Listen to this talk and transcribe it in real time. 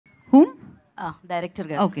Director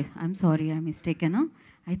గారు. Okay, I'm sorry, I mistaken.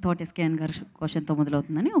 I thought SKN గారు క్వశ్చన్తో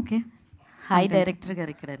మొదలవుతుందని. Okay, hi director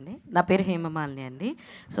గారు, ఇక్కడండి. నా పేరు హేమమాలిని అండి.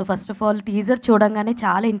 So first of all teaser చూడంగానే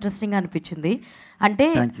చాలా ఇంట్రెస్టింగ్గా అనిపించింది. అంటే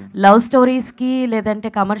లవ్ స్టోరీస్కి లేదంటే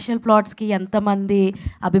కమర్షియల్ ప్లాట్స్కి ఎంతమంది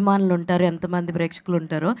అభిమానులు ఉంటారు, ఎంతమంది ప్రేక్షకులు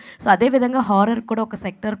ఉంటారో, సో అదేవిధంగా హారర్ కూడా ఒక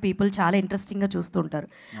సెక్టర్ పీపుల్ చాలా ఇంట్రెస్టింగ్గా చూస్తూ ఉంటారు.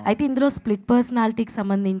 అయితే ఇందులో స్ప్లిట్ పర్సనాలిటీకి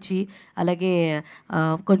సంబంధించి, అలాగే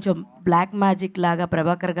కొంచెం బ్లాక్ మ్యాజిక్ లాగా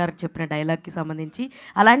ప్రభాకర్ గారు చెప్పిన డైలాగ్కి సంబంధించి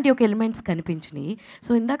అలాంటి ఒక ఎలిమెంట్స్ కనిపించినాయి.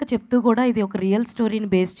 సో ఇందాక చెప్తూ కూడా ఇది ఒక రియల్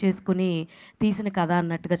స్టోరీని బేస్ చేసుకుని తీసిన కథ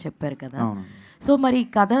అన్నట్టుగా చెప్పారు కదా. సో మరి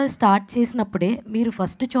కథ స్టార్ట్ చేసినప్పుడే మీరు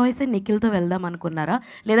ఫస్ట్ చాయిసే నిఖిల్తో వెళ్దాం అనుకున్నారా,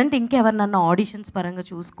 లేదంటే ఇంకెవరినన్నా ఆడిషన్స్ పరంగా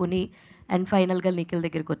చూసుకుని అండ్ ఫైనల్గా నిఖిల్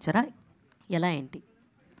దగ్గరికి వచ్చారా, ఎలా ఏంటి?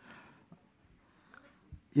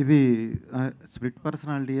 ఇది స్ప్లిట్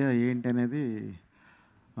పర్సనాలిటీయా ఏంటి అనేది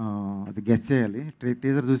అది గెస్ చేయాలి.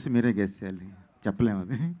 టీజర్ చూసి మీరే గెస్ చేయాలి, చెప్పలేము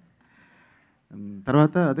అది.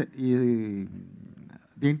 తర్వాత అదే ఈ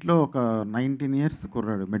దీంట్లో ఒక 19 years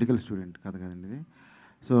కుర్రాడు, మెడికల్ స్టూడెంట్ కాదు కదండి ఇది.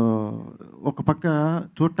 సో ఒక పక్క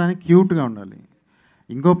చూడటానికి క్యూట్గా ఉండాలి,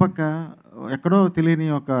 ఇంకో పక్క ఎక్కడో తెలియని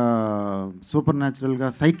ఒక సూపర్ న్యాచురల్గా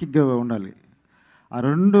సైకిక్గా ఉండాలి. ఆ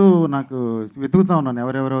రెండు నాకు వెతుకుతూ ఉన్నాను,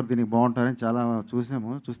 ఎవరెవరెవరు దీనికి బాగుంటారని చాలా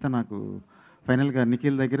చూస్తే నాకు ఫైనల్గా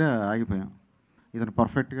నిఖిల్ దగ్గర ఆగిపోయాం. ఇతను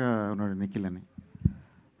పర్ఫెక్ట్గా ఉన్నాడు నిఖిల్ అని.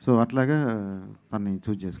 సో అట్లాగా తన్ని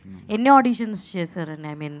చూజ్ చేసుకున్నాను. ఎన్ని ఆడిషన్స్ చేశారండి?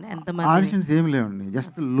 ఐ మీన్ ఎంతమంది? ఆడిషన్స్ ఏమి లేవండి,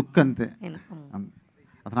 జస్ట్ లుక్ అంతే.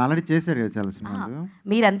 అతను ఆల్రెడీ చేశాడు కదా చాలా సినిమాలు.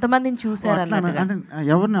 మీరు ఎంతమందిని చూసారు? అంటే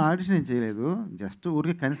ఎవరిని ఆడిషన్ ఏం చేయలేదు, జస్ట్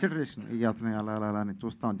ఊరికే కన్సిడరేషన్. ఇక అతను అలా అలా అని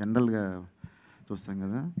చూస్తాం, జనరల్గా చూస్తాం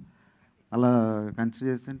కదా, అలా కన్సిడర్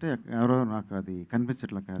చేస్తుంటే ఎవరో నాకు అది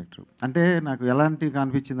కనిపించట్లే క్యారెక్టర్. అంటే నాకు ఎలాంటి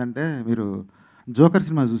అనిపించిందంటే, మీరు జోకర్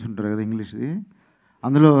సినిమా చూసుంటారు కదా ఇంగ్లీష్ది,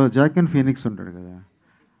 అందులో జాక్విన్ ఫీనిక్స్ ఉంటాడు కదా,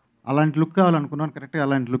 అలాంటి లుక్ కావాలనుకున్నాను. కరెక్ట్గా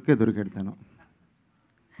అలాంటి లుక్కే దొరికాడు తను.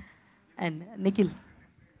 అండ్ నిఖిల్,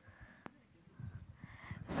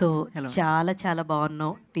 సో చాలా చాలా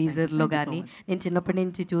బాగున్నావు టీజర్లో. కానీ నేను చిన్నప్పటి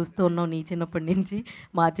నుంచి చూస్తూ ఉన్నావు, నీ చిన్నప్పటి నుంచి,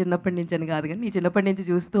 మా చిన్నప్పటి నుంచి అని కాదు కానీ నీ చిన్నప్పటి నుంచి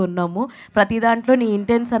చూస్తూ ఉన్నాము. ప్రతి దాంట్లో నీ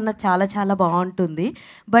ఇంటెన్స్ అన్నది చాలా చాలా బాగుంటుంది.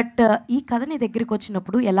 బట్ ఈ కథ నీ దగ్గరికి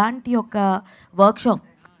వచ్చినప్పుడు ఎలాంటి ఒక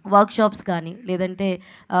వర్క్షాప్స్ కానీ లేదంటే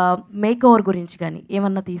మేక్ ఓవర్ గురించి కానీ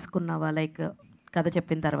ఏమన్నా తీసుకున్నావా, లైక్ కథ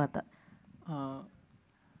చెప్పిన తర్వాత?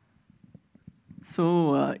 సో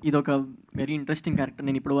ఇదొక వెరీ ఇంట్రెస్టింగ్ క్యారెక్టర్.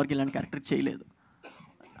 నేను ఇప్పటివరకు ఇలాంటి క్యారెక్టర్ చేయలేదు.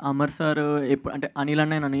 అమర్ సార్ అంటే అనిల్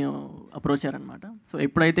అన్న నన్ను అప్రోచ్ అయ్యారనమాట. సో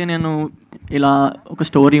ఎప్పుడైతే నేను ఇలా ఒక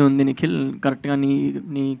స్టోరీ ఉంది నిఖిల్, కరెక్ట్గా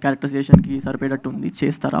నీ క్యారెక్టరైజేషన్కి సరిపోయేటట్టు ఉంది,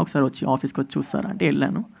 చేస్తారా ఒకసారి వచ్చి ఆఫీస్కి వచ్చి చూస్తారా అంటే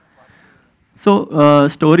వెళ్ళాను. సో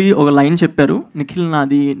స్టోరీ ఒక లైన్ చెప్పారు, నిఖిల్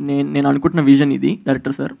నాది నేను అనుకుంటున్న విజన్ ఇది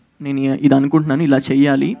డైరెక్టర్ సార్, నేను ఇది అనుకుంటున్నాను, ఇలా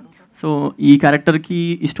చెయ్యాలి, సో ఈ క్యారెక్టర్కి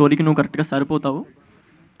ఈ స్టోరీకి నువ్వు కరెక్ట్గా సరిపోతావు.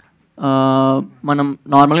 మనం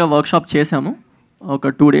నార్మల్గా వర్క్షాప్ చేసాము, ఒక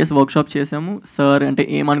 2 days వర్క్షాప్ చేసాము. సార్ అంటే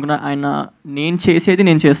ఏమనుకున్నా, ఆయన నేను చేసేది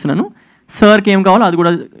నేను చేస్తున్నాను, సార్కి ఏం కావాలో అది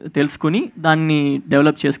కూడా తెలుసుకుని దాన్ని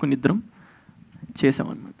డెవలప్ చేసుకుని ఇద్దరం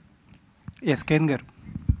చేసామన్నమాట. SKN గారు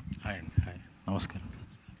నమస్కారం.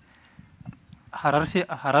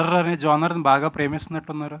 హర్రర్ అనే జానర్ని బాగా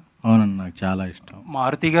ప్రేమిస్తున్నట్టున్నారు. అవునండి, నాకు చాలా ఇష్టం.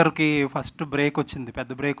 మారుతి గారికి ఫస్ట్ బ్రేక్ వచ్చింది,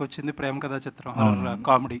 పెద్ద బ్రేక్ వచ్చింది ప్రేమ కథా చిత్రం, హర్రర్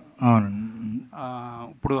కామెడీ. అవునండి.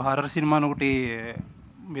 ఇప్పుడు హర్రర్ సినిమాను ఒకటి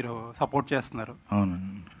మీరు సపోర్ట్ చేస్తున్నారు.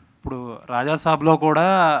 అవునండి. ఇప్పుడు రాజాసాబ్లో కూడా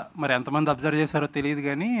మరి ఎంతమంది అబ్జర్వ్ చేశారో తెలియదు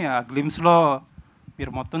కానీ ఆ గ్లిమ్స్లో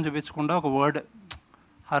మీరు మొత్తం చూపించకుండా ఒక వర్డ్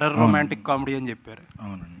హర్రర్ రొమాంటిక్ కామెడీ అని చెప్పారు.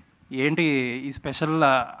 అవునండి. ఏంటి ఈ స్పెషల్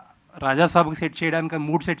రాజాసాబ్కి సెట్ చేయడానికి,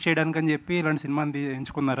 మూడ్ సెట్ చేయడానికి అని చెప్పి ఇలాంటి సినిమాని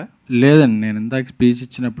ఎంచుకున్నారా? లేదండి, నేను ఇందాక స్పీచ్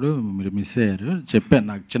ఇచ్చినప్పుడు మీరు మిస్ అయ్యారు, చెప్పాను.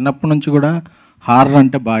 నాకు చిన్నప్పటి నుంచి కూడా హారర్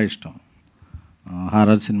అంటే బాగా ఇష్టం.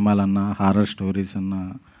 హారర్ సినిమాలన్నా, హారర్ స్టోరీస్ అన్నా,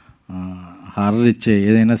 హారర్ ఇచ్చే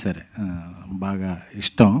ఏదైనా సరే బాగా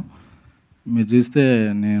ఇష్టం. మీరు చూస్తే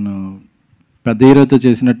నేను పెద్ద హీరోతో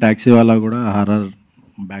చేసిన ట్యాక్సీ వాళ్ళ కూడా హారర్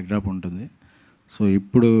బ్యాక్డ్రాప్ ఉంటుంది. సో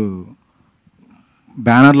ఇప్పుడు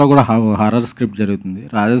బ్యానర్లో కూడా హారర్ స్క్రిప్ట్ జరుగుతుంది,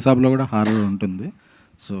 రాజాసాబ్లో కూడా హారర్ ఉంటుంది.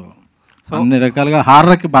 సో అన్ని రకాలుగా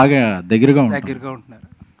హారర్కి బాగా దగ్గరగా ఉంటున్నారు,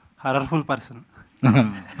 హర్రర్ఫుల్ పర్సన్.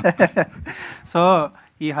 సో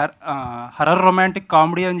ఈ హర్రర్ రొమాంటిక్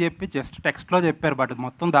కామెడీ అని చెప్పి జస్ట్ టెక్స్ట్లో చెప్పారు, బట్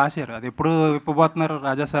మొత్తం దాచారు. అది ఎప్పుడు విప్పబోతున్నారు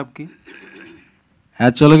రాజాసాబ్కి?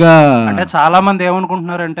 యాక్చువల్గా అంటే చాలామంది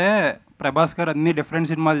ఏమనుకుంటున్నారంటే ప్రభాస్ గారు అన్ని డిఫరెంట్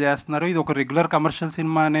సినిమాలు చేస్తున్నారు, ఇది ఒక రెగ్యులర్ కమర్షియల్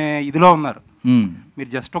సినిమా అనే ఇదిలో ఉన్నారు. మీరు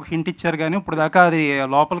జస్ట్ ఒక హింట్ ఇచ్చారు కానీ ఇప్పుడు దాకా అది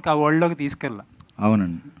లోపలికి ఆ వరల్డ్లోకి తీసుకెళ్ళా.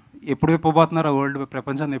 అవునండి. ఎప్పుడు విప్పబోతున్నారు ఆ వరల్డ్,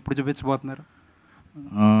 ప్రపంచాన్ని ఎప్పుడు చూపించబోతున్నారు?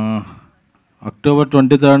 October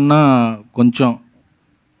 23rd కొంచెం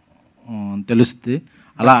తెలుస్తుంది,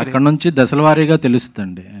 అలా అక్కడ నుంచి దశల వారీగా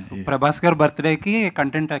తెలుస్తుందండి. ప్రభాస్ గారు బర్త్డేకి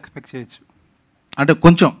కంటెంట్ ఎక్స్పెక్ట్ చేయొచ్చు. అంటే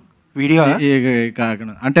కొంచెం వీడియో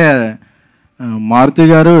కాకుండా అంటే మారుతి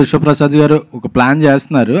గారు విశ్వప్రసాద్ గారు ఒక ప్లాన్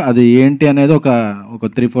చేస్తున్నారు, అది ఏంటి అనేది ఒక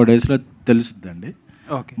 3-4 డేస్లో తెలుస్తుందండి.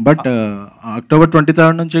 బట్ October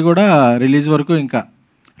 23rd నుంచి కూడా రిలీజ్ వరకు ఇంకా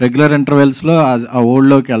రెగ్యులర్ ఇంటర్వెల్స్లో ఆ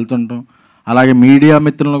ఓల్డ్లోకి వెళ్తుంటాం. అలాగే మీడియా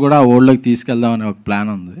మిత్రులను కూడా ఆ ఓల్డ్లోకి తీసుకెళ్దాం అనే ఒక ప్లాన్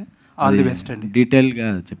ఉంది. ఆల్ ది బెస్ట్ అండి. డీటెయిల్గా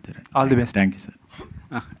చెప్తారా? All the best. Thank you sir.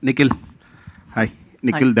 Nikhil, hi.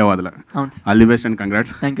 Nikhil Devadula, all the best and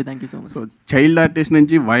congrats. Thank you so much. So child artist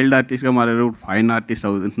నుంచి వైల్డ్ ఆర్టిస్ట్గా మారారు, ఫైన్ ఆర్టిస్ట్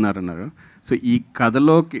అవుతున్నారన్నారు. సో ఈ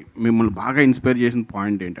కథలోకి మిమ్మల్ని బాగా ఇన్స్పైర్ చేసిన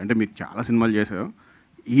పాయింట్ ఏంటి? అంటే మీకు చాలా సినిమాలు చేశారు,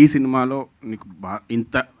 ఈ సినిమాలో నీకు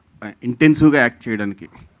ఇంత ఇంటెన్సివ్గా యాక్ట్ చేయడానికి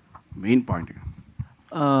మెయిన్ పాయింట్?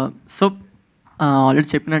 సో ఆల్రెడీ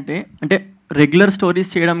చెప్పినట్టే, అంటే రెగ్యులర్ స్టోరీస్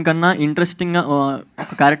చేయడం కన్నా ఇంట్రెస్టింగ్గా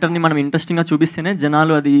ఒక క్యారెక్టర్ని మనం ఇంట్రెస్టింగ్గా చూపిస్తేనే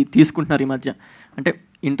జనాలు అది తీసుకుంటున్నారు ఈ మధ్య. అంటే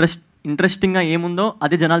ఇంట్రెస్టింగ్గా ఏముందో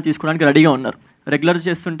అదే జనాలు తీసుకోవడానికి రెడీగా ఉన్నారు. రెగ్యులర్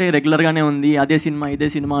చేస్తుంటే రెగ్యులర్గానే ఉంది, అదే సినిమా ఇదే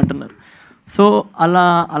సినిమా అంటున్నారు. సో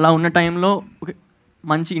అలా ఉన్న టైంలో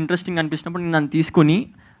మంచి ఇంట్రెస్టింగ్ అనిపించినప్పుడు నేను దాన్ని తీసుకొని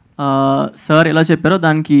సార్ ఎలా చెప్పారో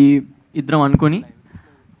దానికి ఇద్దరం అనుకొని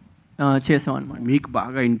చేసాం అనమాట. మీకు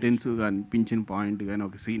బాగా ఇంటెన్సివ్గా అనిపించిన పాయింట్ కానీ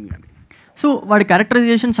ఒక సీన్ కానీ? సో వాడి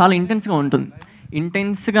క్యారెక్టరైజేషన్ చాలా ఇంటెన్స్గా ఉంటుంది.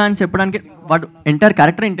 ఇంటెన్స్గా అని చెప్పడానికి వాడు ఎంటైర్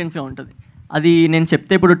క్యారెక్టర్ ఇంటెన్స్గా ఉంటుంది. అది నేను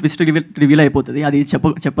చెప్తే ఇప్పుడు ట్విస్ట్ రివీల్ అయిపోతుంది, అది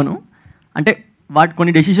చెప్పను. అంటే వాడు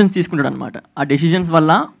కొన్ని డెసిషన్స్ తీసుకుంటాడు అనమాట. ఆ డెసిషన్స్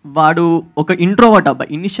వల్ల వాడు ఒక ఇంట్రోవర్ట్ అబ్బాయి,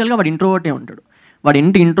 ఇనిషియల్గా వాడు ఇంట్రోవర్టే ఉంటాడు. వాడు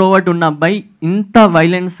ఇంట్రోవర్ట్ ఉన్న అబ్బాయి ఇంత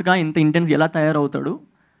వైలెన్స్గా ఇంత ఇంటెన్స్గా ఎలా తయారవుతాడు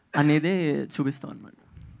అనేదే చూపిస్తాం అనమాట.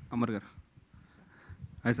 అమర్ గారు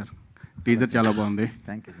హాయ్ సార్, టీజర్ చాలా బాగుంది.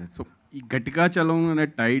 Thank you sir. సో ఈ ఘటికాచలం అనే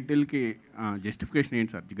టైటిల్కి జస్టిఫికేషన్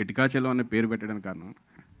ఏంటి సార్? ఘటికాచలం అనే పేరు పెట్టడానికి కారణం?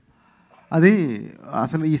 అది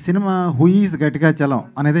అసలు ఈ సినిమా హూ ఈజ్ ఘటికాచలం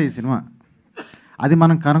అనేదే ఈ సినిమా. అది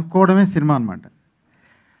మనం కనుక్కోవడమే సినిమా అనమాట.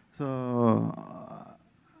 సో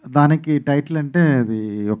దానికి టైటిల్ అంటే అది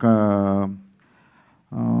ఒక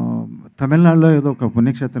తమిళనాడులో ఏదో ఒక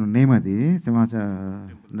పుణ్యక్షేత్రం నేమ్, అది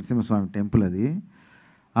నరసింహస్వామి టెంపుల్. అది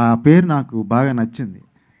ఆ పేరు నాకు బాగా నచ్చింది.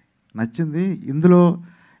 ఇందులో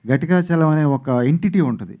ఘటికాచలం అనే ఒక ఎంటిటీ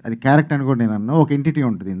ఉంటుంది, అది క్యారెక్టర్ అని కూడా నేను అన్నా, ఒక ఎంటిటీ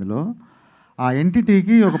ఉంటుంది ఇందులో. ఆ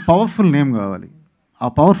ఎంటిటీకి ఒక పవర్ఫుల్ నేమ్ కావాలి. ఆ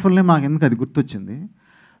పవర్ఫుల్ నేమ్ మాకు ఎందుకు అది గుర్తొచ్చింది.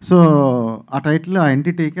 సో ఆ టైటిల్, ఆ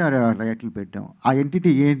ఎంటిటీకి ఆ టైటిల్ పెట్టాం. ఆ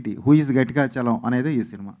ఎంటిటీ ఏంటి, హూ ఈజ్ ఘటికాచలం అనేది ఈ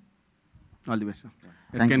cinema. All the best sir.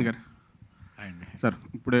 SKN గారు సార్,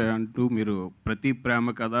 ఇప్పుడే అంటూ మీరు ప్రతి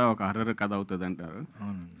ప్రేమ కథ ఒక హర్రర్ కథ అవుతుంది అంటారు.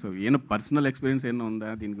 సో ఏమైనా పర్సనల్ ఎక్స్పీరియన్స్ ఏమైనా ఉందా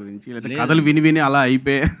దీని గురించి, లేదా కథలు విని అలా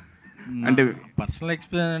అయిపోయి? అంటే పర్సనల్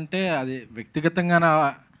ఎక్స్పీరియన్స్ అంటే అది వ్యక్తిగతంగా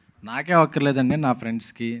నాకే అక్కర్లేదండి, నా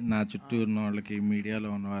ఫ్రెండ్స్కి, నా చుట్టూ ఉన్న వాళ్ళకి, మీడియాలో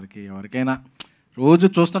ఉన్న వారికి, ఎవరికైనా రోజు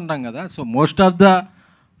చూస్తుంటాం కదా. So most of the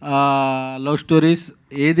love stories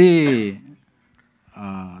ఏది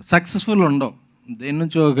సక్సెస్ఫుల్ ఉండవు, దేని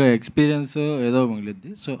నుంచి ఒక ఎక్స్పీరియన్స్ ఏదో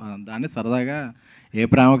మిగిలిద్ది. సో దాన్ని సరదాగా ఏ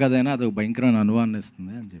ప్రేమ కథ అయినా అది ఒక భయంకరమైన అనుభవాన్ని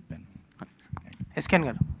ఇస్తుంది అని చెప్పాను. SKN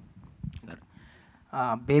గారు,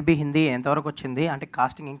 బేబీ హిందీ ఎంతవరకు వచ్చింది? అంటే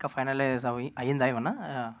కాస్టింగ్ ఇంకా ఫైనలైజ్ అయ్యిందా?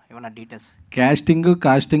 ఏమన్నా డీటెయిల్స్?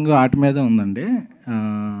 కాస్టింగ్ వాటి మీద ఉందండి.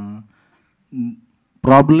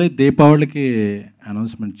 ప్రాబ్లీ దీపావళికి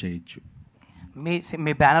అనౌన్స్మెంట్ చేయొచ్చు.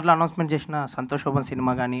 మీ బ్యానర్లో అనౌన్స్మెంట్ చేసిన సంతోష్ శోభన్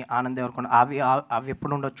సినిమా కానీ, ఆనంద్ ఎవరికొండ, అవి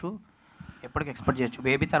ఎప్పుడు ఉండొచ్చు, ఎప్పటికి ఎక్స్పెక్ట్ చేయొచ్చు?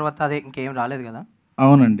 బేబీ తర్వాత అదే ఇంకేం రాలేదు కదా?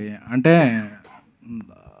 అవునండి, అంటే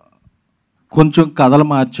కొంచెం కథలు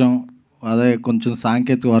మార్చాం, అదే కొంచెం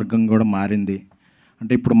సాంకేతిక వర్గం కూడా మారింది.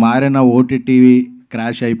 అంటే ఇప్పుడు మారిన OTT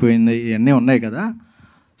క్రాష్ అయిపోయింది, ఇవన్నీ ఉన్నాయి కదా.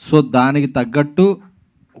 సో దానికి తగ్గట్టు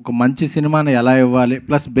ఒక మంచి సినిమాని ఎలా ఇవ్వాలి,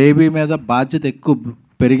 ప్లస్ బేబీ మీద బాధ్యత ఎక్కువ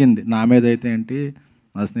పెరిగింది. నా మీద అయితే ఏంటి,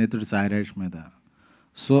 నా స్నేహితుడు సాయిరాజ్ మీద.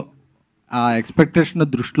 సో ఆ ఎక్స్పెక్టేషన్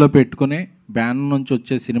దృష్టిలో పెట్టుకుని బ్యానర్ నుంచి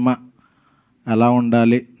వచ్చే సినిమా ఎలా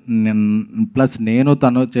ఉండాలి, ప్లస్ నేను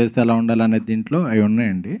తను చేస్తే ఎలా ఉండాలి అనే దీంట్లో అవి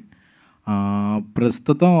ఉన్నాయండి.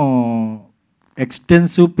 ప్రస్తుతం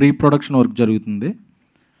ఎక్స్టెన్సివ్ ప్రీ ప్రొడక్షన్ వర్క్ జరుగుతుంది.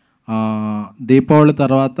 దీపావళి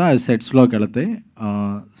తర్వాత సెట్స్లోకి వెళతాయి.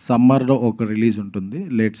 సమ్మర్లో ఒక రిలీజ్ ఉంటుంది,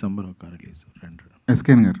 లేట్ సమ్మర్ ఒక రిలీజ్, 2.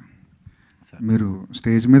 SKN గారు, మీరు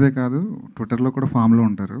స్టేజ్ మీదే కాదు ట్విట్టర్లో కూడా ఫామ్లో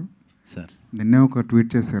ఉంటారు సార్. నిన్నే ఒక ట్వీట్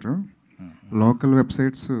చేశారు, local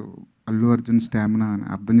websites Allu Arjun stamina అని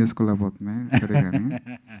అర్థం చేసుకోలేకపోతున్నాయి, సరే కానీ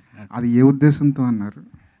అది ఏ ఉద్దేశంతో అన్నారు?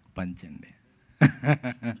 పంచండి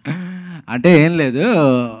అంటే ఏం లేదు,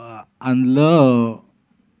 అందులో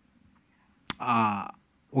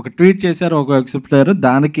ఒక ట్వీట్ చేశారు, ఒక ఎక్సెప్టారు,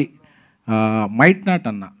 దానికి మైట్ నాట్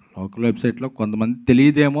అన్న లోకల్ వెబ్సైట్లో కొంతమంది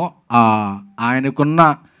తెలియదేమో ఆయనకున్న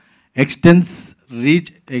ఎక్స్టెన్స్ రీచ్,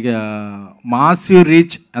 మాసివ్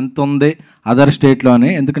రీచ్ ఎంత ఉంది అదర్ స్టేట్లోనే.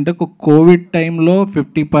 ఎందుకంటే కోవిడ్ టైంలో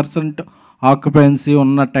 50% ఆక్యుపెన్సీ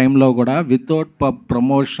ఉన్న టైంలో కూడా వితౌట్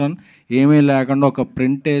ప్రమోషన్ ఏమీ లేకుండా ఒక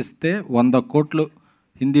ప్రింట్ వేస్తే 100 కోట్లు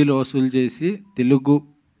హిందీలో వసూలు చేసి తెలుగు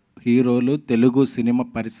హీరోలు తెలుగు సినిమా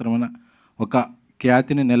పరిశ్రమన ఒక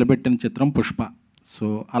ఖ్యాతిని నిలబెట్టిన చిత్రం పుష్ప. సో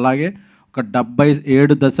అలాగే ఒక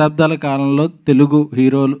 77 దశాబ్దాల కాలంలో తెలుగు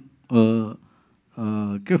హీరోలు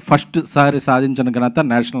ఫస్ట్ సారి సాధించిన ఘనత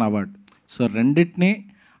నేషనల్ అవార్డు. సో రెండింటినీ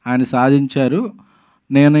ఆయన సాధించారు.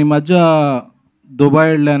 నేను ఈ మధ్య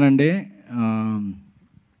దుబాయ్ వెళ్ళానండి,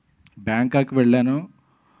 బ్యాంకాక్ వెళ్ళాను,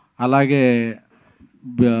 అలాగే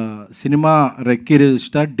cinema recce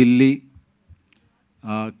register Delhi,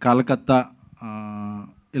 Calcutta,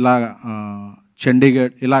 ఇలా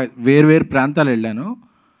చండీగఢ్, ఇలా వేరు ప్రాంతాలు వెళ్ళాను.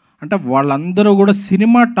 అంటే వాళ్ళందరూ కూడా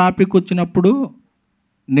సినిమా టాపిక్ వచ్చినప్పుడు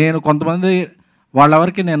నేను కొంతమంది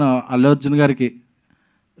వాళ్ళెవరికి నేను అల్లు అర్జున్ గారికి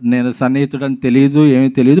నేను సన్నిహితుడని తెలియదు, ఏమీ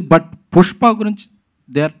తెలియదు, బట్ పుష్ప గురించి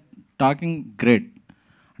దే ఆర్ టాకింగ్ గ్రేట్,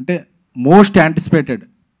 అంటే మోస్ట్ యాంటిసిపేటెడ్.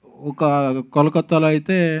 ఒక కోల్కతాలో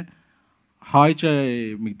అయితే హాయ్ చాయ్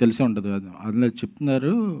మీకు తెలిసే ఉంటుంది, అందులో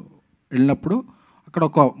చెప్తున్నారు వెళ్ళినప్పుడు. అక్కడ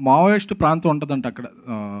ఒక మావోయిస్ట్ ప్రాంతం ఉంటుందంట అక్కడ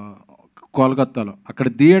కోల్కతాలో. అక్కడ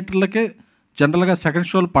థియేటర్లకే జనరల్గా సెకండ్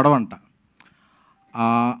షోలు పడవంట.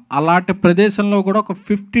 అలాంటి ప్రదేశంలో కూడా ఒక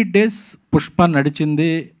 50 days పుష్ప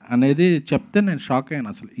నడిచింది అనేది చెప్తే నేను షాక్ అయ్యాను.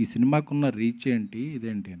 అసలు ఈ సినిమాకు ఉన్న రీచ్ ఏంటి,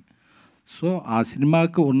 ఇదేంటి అని. సో ఆ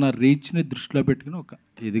సినిమాకు ఉన్న రీచ్ని దృష్టిలో పెట్టుకుని ఒక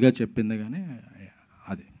ఇదిగా చెప్పింది. కానీ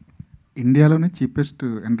అది ఇండియాలోనే చీపెస్ట్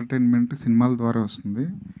ఎంటర్టైన్మెంట్ సినిమాల ద్వారా వస్తుంది.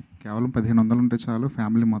 కేవలం 1500 ఉంటే చాలు,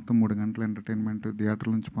 ఫ్యామిలీ మొత్తం 3 గంటల ఎంటర్టైన్మెంట్ థియేటర్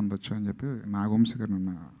నుంచి పొందొచ్చు అని చెప్పి నాగవంశీ గారు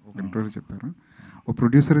నిన్న ఒక ఇంటర్వ్యూ చెప్పారు. ఒక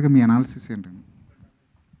ప్రొడ్యూసర్గా మీ అనాలిసిస్ ఏంటండి?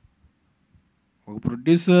 ఒక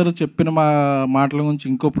ప్రొడ్యూసర్ చెప్పిన మాటల గురించి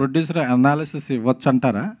ఇంకో ప్రొడ్యూసర్ అనాలిసిస్ ఇవ్వచ్చు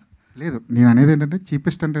అంటారా? లేదు, నేను అనేది ఏంటంటే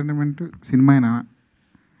చీపెస్ట్ ఎంటర్టైన్మెంట్ సినిమా అయినా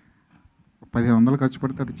 1500 ఖర్చు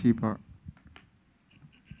పడితే అది చీపా?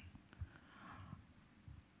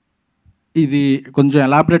 ఇది కొంచెం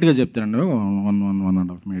ఎలాబరేట్గా చెప్తానండి,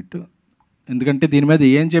 1.5 minute. ఎందుకంటే దీని మీద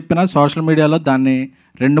ఏం చెప్పినా సోషల్ మీడియాలో దాన్ని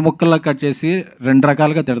 2 ముక్కల్లో కట్ చేసి 2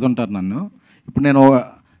 రకాలుగా తిడుతుంటారు నన్ను. ఇప్పుడు నేను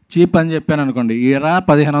చీప్ అని చెప్పాను అనుకోండి, ఈరా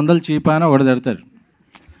 1500 చీప్ అని ఒకటి తిడతారు.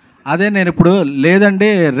 అదే నేను ఇప్పుడు లేదండి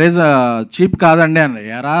చీప్ కాదండి అని,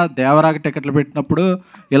 ఎరా దేవరాకి టికెట్లు పెట్టినప్పుడు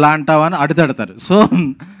ఇలా అంటావని అటు తిడతారు. సో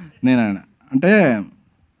నేను అంటే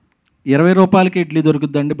 20 రూపాయలకి ఇడ్లీ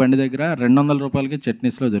దొరుకుద్దండి బండి దగ్గర, 200 రూపాయలకి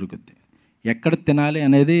చట్నీస్లో దొరుకుద్ది. ఎక్కడ తినాలి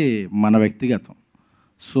అనేది మన వ్యక్తిగతం.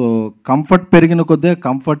 సో కంఫర్ట్ పెరిగిన కొద్దే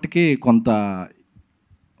కంఫర్ట్కి కొంత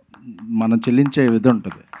మనం చెల్లించే విధి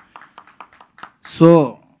ఉంటుంది. సో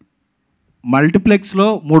మల్టీప్లెక్స్లో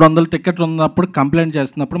 300 టికెట్లు ఉన్నప్పుడు కంప్లైంట్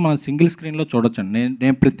చేస్తున్నప్పుడు మనం సింగిల్ స్క్రీన్లో చూడొచ్చండి.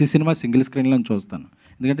 నేను ప్రతి సినిమా సింగిల్ స్క్రీన్లో చూస్తాను.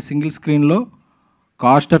 ఎందుకంటే సింగిల్ స్క్రీన్లో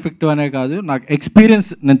కాస్ట్ ఎఫెక్టివ్ అనే కాదు, నాకు ఎక్స్పీరియన్స్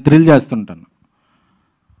నేను థ్రిల్ చేస్తుంటాను.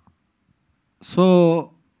 సో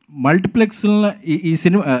మల్టీప్లెక్స్లో ఈ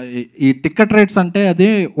సినిమా ఈ టికెట్ రేట్స్ అంటే అది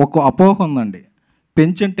ఒక అపోహ ఉందండి.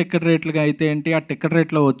 పెంచిన టికెట్ రేట్లుగా అయితే ఏంటి, ఆ టికెట్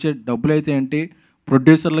రేట్లో వచ్చే డబ్బులు అయితే ఏంటి,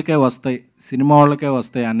 ప్రొడ్యూసర్లకే వస్తాయి, సినిమా వాళ్ళకే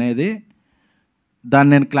వస్తాయి అనేది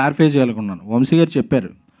దాన్ని నేను క్లారిఫై చేయాలనుకున్నాను. వంశీ గారు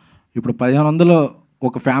చెప్పారు, ఇప్పుడు 1500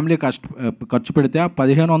 ఒక ఫ్యామిలీ ఖర్చు పెడితే ఆ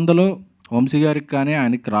 1500 వంశీ గారికి కానీ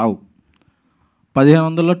ఆయనకి రావు.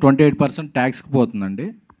 1500లో 28% ట్యాక్స్కి పోతుందండి.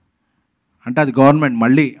 అంటే అది గవర్నమెంట్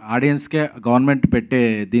మళ్ళీ ఆడియన్స్కే గవర్నమెంట్ పెట్టే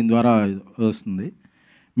దీని ద్వారా వస్తుంది.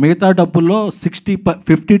 మిగతా డబ్బుల్లో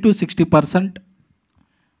 50 to 60%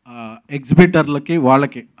 ఎగ్జిబిటర్లకి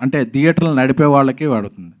వాళ్ళకి అంటే థియేటర్లు నడిపే వాళ్ళకి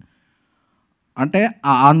వాడుతుంది. అంటే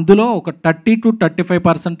అందులో ఒక 30 to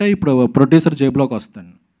 35% ఇప్పుడు ప్రొడ్యూసర్ జేబులోకి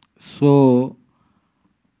వస్తుంది. సో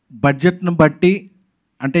బడ్జెట్ను బట్టి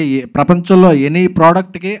అంటే ప్రపంచంలో ఎనీ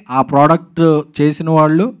ప్రోడక్ట్కి ఆ ప్రోడక్ట్ చేసిన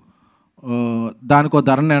వాళ్ళు దానికి ఒక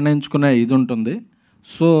ధర నిర్ణయించుకునే ఇది ఉంటుంది.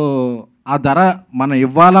 సో ఆ ధర మనం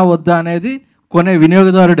ఇవ్వాలా వద్దా అనేది కొనే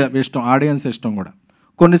వినియోగదారుడు ఇష్టం, ఆడియన్స్ ఇష్టం కూడా.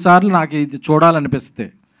 కొన్నిసార్లు నాకు ఇది చూడాలనిపిస్తే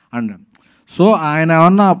అండ్ సో ఆయన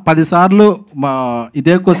ఏమన్నా 10 సార్లు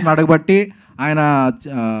ఇదే క్వశ్చన్ అడగబట్టి ఆయన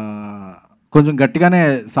కొంచెం గట్టిగానే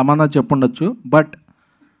సమాధానం చెప్పుండొచ్చు. బట్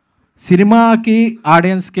సినిమాకి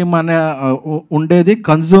ఆడియన్స్కి మన ఉండేది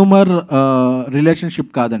కన్జ్యూమర్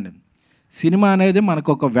రిలేషన్షిప్ కాదండి. సినిమా అనేది మనకు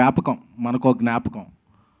ఒక వ్యాపకం, మనకు ఒక జ్ఞాపకం.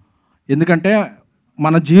 ఎందుకంటే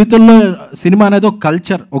మన జీవితంలో సినిమా అనేది ఒక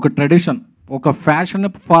కల్చర్, ఒక ట్రెడిషన్, ఒక ఫ్యాషన్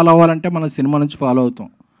ఫాలో అవ్వాలంటే మనం సినిమా నుంచి ఫాలో అవుతాం.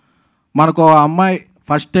 మనకు అమ్మాయి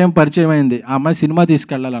ఫస్ట్ టైం పరిచయం అయింది, ఆ అమ్మాయి సినిమా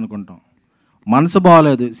తీసుకెళ్ళాలనుకుంటాం. మనసు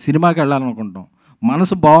బాగోలేదు, సినిమాకి వెళ్ళాలనుకుంటాం.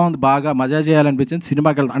 మనసు బాగుంది, బాగా మజా చేయాలనిపించింది,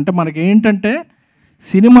 సినిమాకి వెళ్తాం. అంటే మనకి ఏంటంటే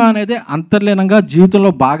సినిమా అనేది అంతర్లీనంగా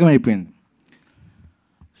జీవితంలో భాగం అయిపోయింది.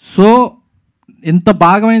 సో ఇంత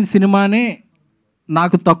భాగమైన సినిమాని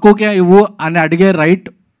నాకు తక్కువకే ఇవ్వు అని అడిగే రైట్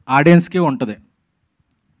ఆడియన్స్కి ఉంటుంది.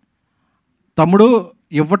 తమ్ముడు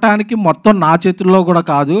ఇవ్వటానికి మొత్తం నా చేతుల్లో కూడా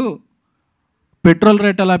కాదు, పెట్రోల్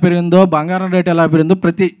రేట్ ఎలా పెరిగిందో, బంగారం రేట్ ఎలా పెరిగిందో,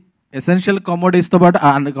 ప్రతి ఎసెన్షియల్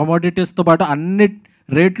కమోడిటీస్తో పాటు అన్ని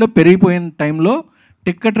రేట్లు పెరిగిపోయిన టైంలో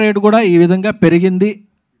టికెట్ రేట్ కూడా ఈ విధంగా పెరిగింది,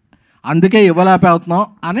 అందుకే ఇవ్వలేకపోతున్నాం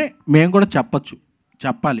అని మేము కూడా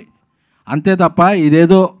చెప్పాలి. అంతే తప్ప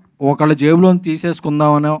ఇదేదో ఒకళ్ళ జేబులో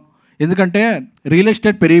తీసేసుకుందామనో, ఎందుకంటే రియల్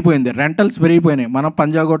ఎస్టేట్ పెరిగిపోయింది, రెంటల్స్ పెరిగిపోయినాయి. మనం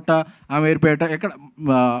పంజాగుట్ట, అమీర్పేట, ఇక్కడ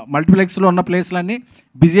మల్టీప్లెక్స్లో ఉన్న ప్లేస్లన్నీ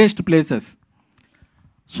బిజియెస్ట్ ప్లేసెస్.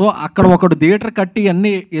 సో అక్కడ ఒకడు థియేటర్ కట్టి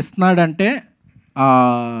అన్నీ ఇస్తున్నాడంటే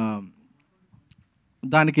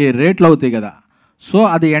దానికి రేట్లు అవుతాయి కదా. సో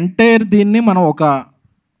అది ఎంటైర్ దీన్ని మనం ఒక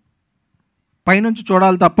పైనుంచి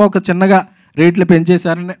చూడాలి తప్ప ఒక చిన్నగా రేట్లు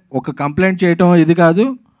పెంచేశారని ఒక కంప్లైంట్ చేయటం ఇది కాదు.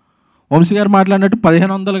 వంశీ గారు మాట్లాడినట్టు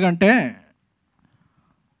 1500 కంటే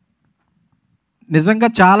నిజంగా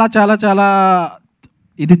చాలా చాలా చాలా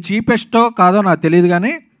ఇది చీపెస్టో కాదో నాకు తెలియదు,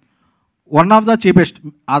 కానీ one of the cheapest.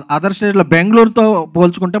 Other స్టేట్లో బెంగళూరుతో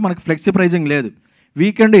పోల్చుకుంటే మనకి ఫ్లెక్సీ ప్రైజింగ్ లేదు.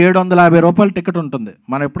 వీకెండ్ 750 రూపాయలు టికెట్ ఉంటుంది.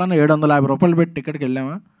 మనం ఎప్పుడన్నా 750 రూపాయలు పెట్టి టికెట్కి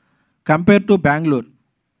వెళ్ళామా? Compare to Bengaluru,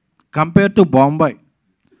 compare to Bambai,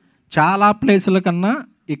 చాలా ప్లేసుల కన్నా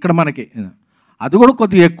ఇక్కడ మనకి అది కూడా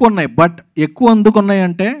కొద్దిగా ఎక్కువ ఉన్నాయి. బట్ ఎక్కువ ఎందుకు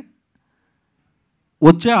ఉన్నాయంటే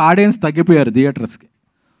వచ్చే ఆడియన్స్ తగ్గిపోయారు థియేటర్స్కి.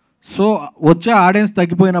 సో వచ్చే ఆడియన్స్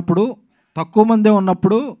తగ్గిపోయినప్పుడు, తక్కువ మందే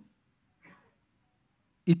ఉన్నప్పుడు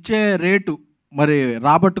ఇచ్చే రేటు మరి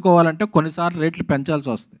రాబట్టుకోవాలంటే కొన్నిసార్లు రేట్లు పెంచాల్సి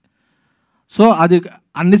వస్తుంది. సో అది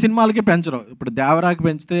అన్ని సినిమాలకి పెంచరు. ఇప్పుడు దేవరాకి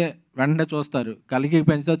పెంచితే వెంటనే చూస్తారు, కలికి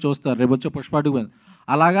పెంచితే చూస్తారు, రేపు వచ్చే పుష్పాటికి పెంచు.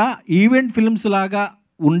 అలాగా ఈవెంట్ ఫిల్మ్స్ లాగా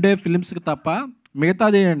ఉండే ఫిల్మ్స్కి తప్ప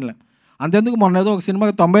మిగతాది ఏంటి. అంతెందుకు మొన్న ఏదో ఒక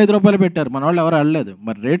సినిమాకి 95 రూపాయలు పెట్టారు, మన వాళ్ళు ఎవరు వెళ్ళలేదు.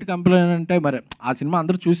 మరి రేట్ కంప్లైంట్ అంటే మరి ఆ సినిమా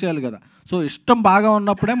అందరూ చూసేయాలి కదా. సో ఇష్టం బాగా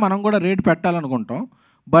ఉన్నప్పుడే మనం కూడా రేటు పెట్టాలనుకుంటాం.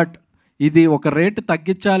 బట్ ఇది ఒక రేటు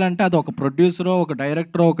తగ్గించాలంటే అది ఒక ప్రొడ్యూసరో, ఒక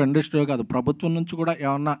డైరెక్టరో, ఒక ఇండస్ట్రీయో కాదు, ప్రభుత్వం నుంచి కూడా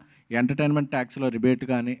ఏమన్నా ఎంటర్టైన్మెంట్ ట్యాక్స్లో రిబేట్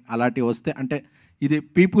కానీ అలాంటివి వస్తే, అంటే ఇది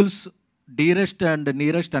peoples dearest and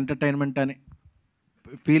nearest entertainment అని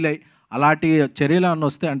ఫీల్ అయ్యి అలాంటి చర్యలు ఏమన్నా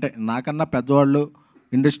వస్తే, అంటే నాకన్నా పెద్దవాళ్ళు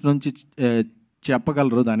ఇండస్ట్రీ నుంచి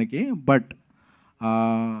చెప్పగలరు దానికి. బట్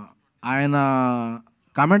ఆయన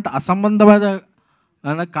కామెంట్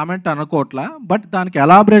అసంబంధమైన కామెంట్ అనుకోవట్లా, బట్ దానికి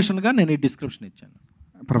ఎలాబరేషన్గా నేను ఈ డిస్క్రిప్షన్ ఇచ్చాను.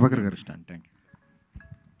 ప్రభాకర్ గారు, థ్యాంక్ యూ.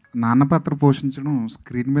 నాన్న పాత్ర పోషించడం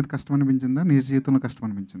స్క్రీన్ మీద కష్టం అనిపించిందా, నిజ జీవితంలో కష్టం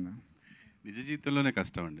అనిపించిందా? నిజ జీవితంలోనే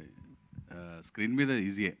కష్టం అండి. స్క్రీన్ మీద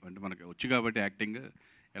ఈజీయే, అంటే మనకు వచ్చు కాబట్టి యాక్టింగ్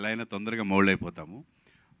ఎలా అయినా తొందరగా మౌల్డ్ అయిపోతాము.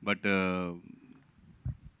 బట్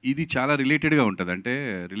ఇది చాలా రిలేటెడ్గా ఉంటుంది. అంటే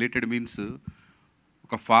రిలేటెడ్ మీన్స్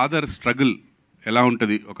ఒక ఫాదర్ స్ట్రగుల్ ఎలా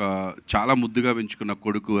ఉంటుంది, ఒక చాలా ముద్దుగా పెంచుకున్న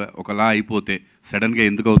కొడుకు ఒకలా అయిపోతే, సడన్గా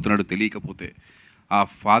ఎందుకు అవుతున్నాడో తెలియకపోతే ఆ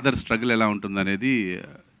ఫాదర్ స్ట్రగుల్ ఎలా ఉంటుంది అనేది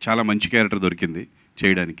చాలా మంచి క్యారెక్టర్ దొరికింది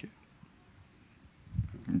చేయడానికి.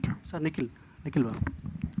 సార్ నిఖిల్ బాబు,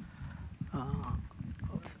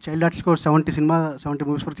 చైల్డ్ ఆర్టిస్ట్ కూడా 70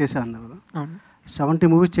 మూవీస్ కూడా చేశా అన్నారు కదా. 70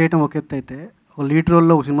 మూవీస్ చేయడం ఒక ఎత్తు అయితే, ఒక లీడ్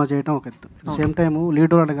రోల్లో ఒక సినిమా చేయడం ఒక ఎత్తు. At the same time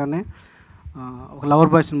lead role అనగానే ఒక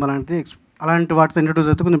లవర్ బాయ్ సినిమా అలాంటి వాటితో ఇంట్రడ్యూస్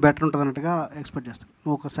అవుతూ కొంచెం బెటర్ ఉంటుంది అన్నట్టుగా ఎక్స్పెక్ట్ చేస్తాను.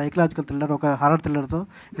 నువ్వు ఒక సైకలాజికల్ థ్రిల్లర్, ఒక హారర్ థ్రిల్లర్తో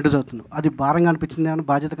ఇంట్రడ్యూస్ అవుతున్నావు. అది భారంగా అనిపించింది, ఏమైనా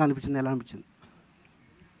బాధ్యతగా అనిపించింది, ఎలా అనిపించింది?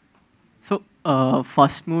 సో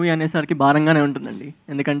ఫస్ట్ మూవీ అనేసరికి భారంగానే ఉంటుందండి.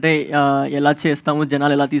 ఎందుకంటే ఎలా చేస్తాము,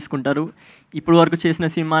 జనాలు ఎలా తీసుకుంటారు, ఇప్పుడు వరకు చేసిన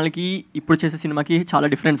సినిమాలకి ఇప్పుడు చేసే సినిమాకి చాలా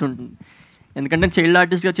డిఫరెన్స్ ఉంటుంది. ఎందుకంటే చైల్డ్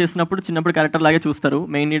ఆర్టిస్ట్గా చేసినప్పుడు చిన్నప్పుడు క్యారెక్టర్ లాగే చూస్తారు,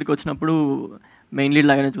 మెయిన్ లీడ్కి వచ్చినప్పుడు మెయిన్ లీడ్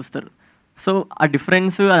లాగానే చూస్తారు. సో ఆ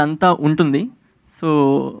డిఫరెన్స్ అదంతా ఉంటుంది. సో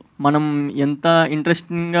మనం ఎంత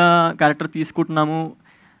ఇంట్రెస్టింగ్గా క్యారెక్టర్ తీసుకుంటున్నాము,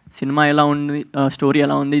 సినిమా ఎలా ఉంది, స్టోరీ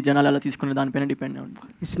ఎలా ఉంది, జనాలు ఎలా తీసుకునే దానిపైన డిపెండ్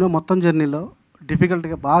ఉంటుంది. ఈ సినిమా మొత్తం జర్నీలో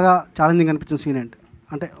డిఫికల్ట్గా బాగా ఛాలెంజింగ్ అనిపించిన సీన్ ఏంటి?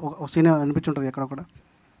 అంటే ఒక సీన్ అనిపించుంటుంది ఎక్కడ కూడా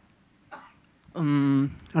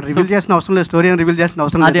రివీల్ చేసిన అవసరం లేదు, స్టోరీ అని రివీల్ చేసిన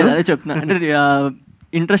అవసరం లేదు. అదే చెప్తున్నాను. అంటే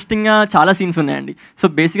ఇంట్రెస్టింగ్గా చాలా సీన్స్ ఉన్నాయండి. సో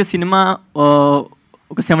బేసిక్గా సినిమా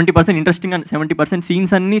ఒక 70% ఇంట్రెస్టింగ్గా, 70%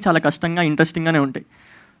 సీన్స్ అన్నీ చాలా కష్టంగా ఇంట్రెస్టింగ్గానే ఉంటాయి.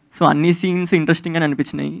 సో అన్ని సీన్స్ ఇంట్రెస్టింగ్గానే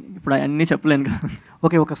అనిపించినాయి. ఇప్పుడు అవన్నీ చెప్పలేను కదా.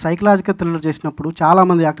 ఓకే, ఒక సైకలాజికల్ థ్రిల్లర్ చేసినప్పుడు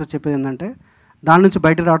చాలామంది యాక్టర్స్ చెప్పేది ఏంటంటే దాని నుంచి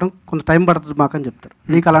బయటకు రావడం కొంత టైం పడుతుంది మాకు అని చెప్తారు.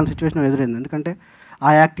 నీకు అలాంటి సిచ్యువేషన్ ఎదురైంది? ఎందుకంటే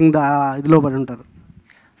ఆ యాక్టింగ్ ఇదిలో పడి ఉంటారు.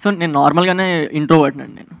 సో నేను నార్మల్గానే ఇంట్రోవర్ట్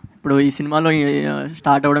అండి. నేను ఇప్పుడు ఈ సినిమాలో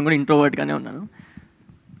స్టార్ట్ అవ్వడం కూడా ఇంట్రోవర్ట్గానే ఉన్నాను.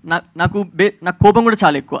 నాకు కోపం కూడా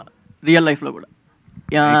చాలా ఎక్కువ రియల్ లైఫ్లో కూడా.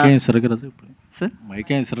 సార్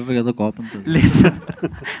మైకేం సరగదు కదా కోపంతో? లేదు సార్,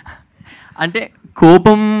 అంటే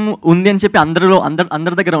కోపం ఉంది అని చెప్పి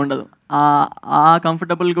అందరి దగ్గర ఉండదు. ఆ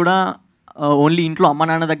కంఫర్టబుల్ కూడా ఓన్లీ ఇంట్లో అమ్మ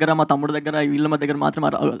నాన్న దగ్గర, మా తమ్ముడు దగ్గర, వీళ్ళ మా దగ్గర మాత్రం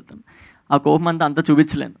రాగలుగుతాను. ఆ కోపం అంతా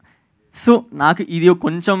చూపించలేను. సో నాకు ఇది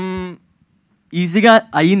కొంచెం ఈజీగా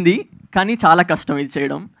అయ్యింది, కానీ చాలా కష్టం ఇది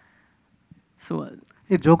చేయడం. సో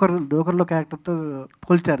ఈ జోకర్లో క్యారెక్టర్తో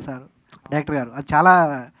పోల్చారు సార్ డైరెక్టర్ గారు. అది చాలా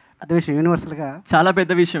పెద్ద విషయం, యూనివర్సల్గా చాలా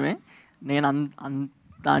పెద్ద విషయమే. నేను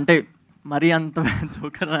అంత అంటే మరీ అంత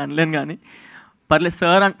జోకర్ అనలేను, కానీ పర్లేదు.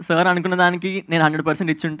 సార్ అనుకున్న దానికి నేను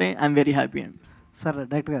 100% ఇచ్చుంటే ఐఎమ్ వెరీ హ్యాపీ అండి. సార్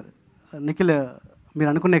డైరెక్టర్ గారు, నిఖిల్ మీరు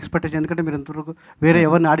అనుకున్న ఎక్స్పెక్టేషన్, ఎందుకంటే మీరు ఇంతవరకు వేరే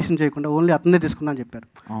ఎవరిని ఆడిషన్ చేయకుండా ఓన్లీ అతనే తీసుకున్నా అని చెప్పారు.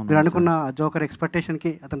 మీరు అనుకున్న జోకర్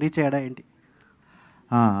ఎక్స్పెక్టేషన్కి అతను రీచ్ అయ్యాడా ఏంటి?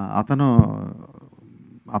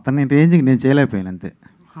 అతని రేంజ్కి నేను చేయలేకపోయాను అంతే,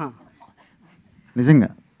 నిజంగా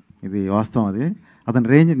ఇది వాస్తవం. అది అతని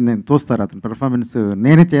రేంజ్ నేను చూస్తారు, అతని పెర్ఫార్మెన్స్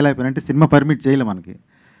నేనే చేయలేకపోయాను. అంటే సినిమా పర్మిట్ చేయలే మనకి,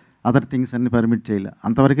 అదర్ థింగ్స్ అన్ని పర్మిట్ చేయలే,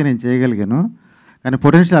 అంతవరకే నేను చేయగలిగాను. కానీ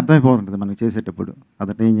పొటెన్షియల్ అర్థమైపోతుంటుంది మనకి చేసేటప్పుడు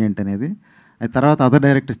అతని రేంజ్ ఏంటి అనేది. అది తర్వాత అదర్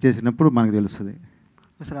డైరెక్టర్స్ చేసినప్పుడు మనకు తెలుస్తుంది.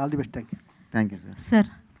 Sir all the best. Thank you sir.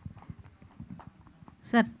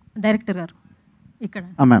 Sir director గారు ఇక్కడ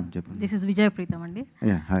మ్యామ్ చెప్పండి. దిస్ ఇస్ విజయప్రీతం అండి.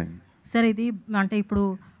 హాయ్ సార్, ఇది అంటే ఇప్పుడు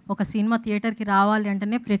ఒక సినిమా థియేటర్కి రావాలి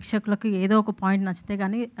అంటేనే ప్రేక్షకులకు ఏదో ఒక పాయింట్ నచ్చితే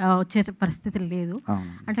కానీ వచ్చే పరిస్థితి లేదు.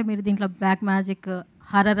 అంటే మీరు దీంట్లో బ్లాక్ మ్యాజిక్,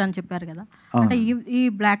 హర్రర్ అని చెప్పారు కదా, అంటే ఈ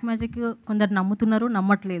బ్లాక్ మ్యాజిక్ కొందరు నమ్ముతున్నారు,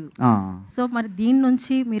 నమ్మట్లేదు. సో మరి దీని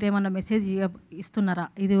నుంచి మీరు ఏమన్నా మెసేజ్ ఇస్తున్నారా?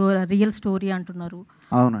 ఇది రియల్ స్టోరీ అంటున్నారు.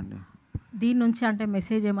 అవునండి. దీని నుంచి అంటే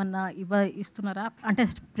మెసేజ్ ఏమన్నా ఇస్తున్నారా? అంటే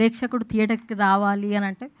ప్రేక్షకుడు థియేటర్కి రావాలి అని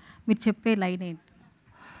అంటే మీరు చెప్పే లైన్ ఏంటి?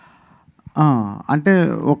 అంటే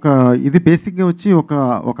ఇది బేసిక్గా వచ్చి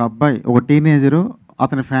ఒక అబ్బాయి, ఒక టీనేజరు,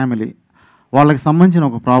 అతని ఫ్యామిలీ, వాళ్ళకి సంబంధించిన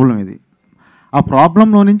ఒక ప్రాబ్లం ఇది. ఆ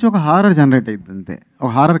ప్రాబ్లంలో నుంచి ఒక హారర్ జనరేట్ అవుతుంది అంతే,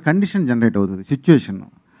 ఒక హారర్ కండిషన్ జనరేట్ అవుతుంది, సిచ్యువేషన్.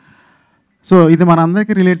 సో ఇది మన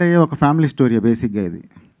అందరికీ రిలేట్ అయ్యే ఒక ఫ్యామిలీ స్టోరీ బేసిక్గా ఇది,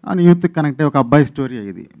 అని యూత్కి కనెక్ట్ అయ్యే ఒక అబ్బాయి స్టోరీ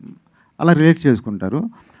ఇది, అలా రిలేట్ చేసుకుంటారు.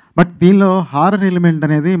 బట్ దీనిలో హారర్ ఎలిమెంట్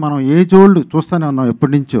అనేది మనం ఏజ్ ఓల్డ్ చూస్తూనే ఉన్నాం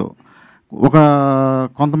ఎప్పటి నుంచో.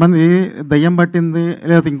 కొంతమంది దయ్యం పట్టింది,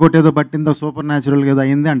 లేదా ఇంకోటి ఏదో పట్టిందో, సూపర్ న్యాచురల్గా ఏదో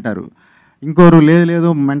అయింది అంటారు. ఇంకోరు లేదు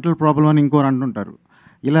మెంటల్ ప్రాబ్లం అని ఇంకోరు అంటుంటారు.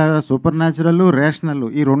 ఇలా సూపర్ న్యాచురల్, రేషనల్,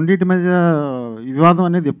 ఈ రెండింటి మధ్య వివాదం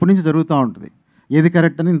అనేది ఎప్పటి నుంచి జరుగుతూ ఉంటుంది. ఏది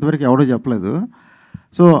కరెక్ట్ అని ఇంతవరకు ఎవడో చెప్పలేదు.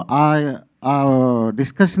 సో ఆ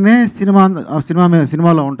డిస్కషనే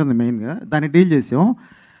సినిమాలో ఉంటుంది మెయిన్గా, దాన్ని డీల్ చేసాం.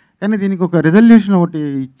 కానీ దీనికి ఒక రెజల్యూషన్ ఒకటి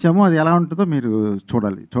ఇచ్చాము, అది ఎలా ఉంటుందో మీరు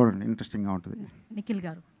చూడండి, ఇంట్రెస్టింగ్గా ఉంటుంది. నిఖిల్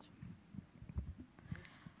గారు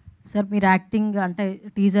సార్, మీరు యాక్టింగ్ అంటే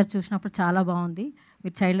టీజర్ చూసినప్పుడు చాలా బాగుంది.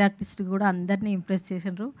 మీరు చైల్డ్ ఆర్టిస్ట్ కూడా అందరినీ ఇంప్రెస్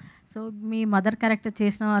చేసినారు. సో మీ మదర్ క్యారెక్టర్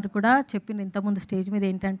చేసిన వారు కూడా చెప్పింది ఇంతకుముందు స్టేజ్ మీద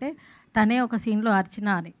ఏంటంటే తనే ఒక సీన్లో అర్చన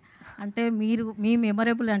అని. అంటే మీ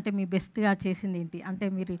మెమొరబుల్ అంటే మీ బెస్ట్గా చేసింది ఏంటి? అంటే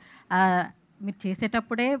మీరు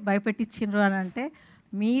చేసేటప్పుడే భయపెట్టించిండ్రు అని అంటే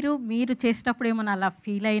మీరు చేసేటప్పుడు ఏమన్నా అలా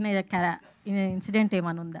ఫీల్ అయిన ఇన్సిడెంట్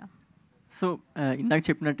ఏమైనా ఉందా? సో ఇందాక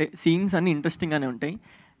చెప్పినట్టే సీన్స్ అన్నీ ఇంట్రెస్టింగ్గానే ఉంటాయి.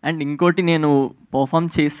 అండ్ ఇంకోటి, నేను పర్ఫామ్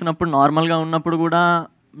చేస్తున్నప్పుడు నార్మల్గా ఉన్నప్పుడు కూడా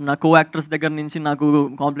నా కో యాక్టర్స్ దగ్గర నుంచి నాకు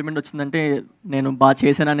కాంప్లిమెంట్ వచ్చిందంటే నేను బాగా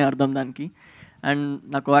చేశానని అర్థం దానికి. అండ్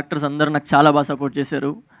నా కో యాక్టర్స్ అందరూ నాకు చాలా బాగా సపోర్ట్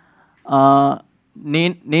చేశారు.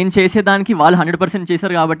 నేను చేసేదానికి వాళ్ళు 100%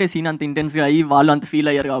 చేశారు కాబట్టి సీన్ అంత ఇంటెన్స్గా అయ్యి వాళ్ళు అంత ఫీల్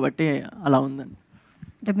అయ్యారు కాబట్టి అలా ఉందండి.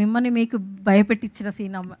 అంటే మిమ్మల్ని మీకు భయపెట్టించిన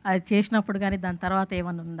సీన్ అది చేసినప్పుడు కానీ దాని తర్వాత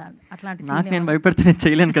ఏమన్నా ఉందా అట్లాంటి? నాకు నేను భయపెడితే నేను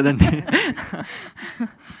చేయలేను కదండి.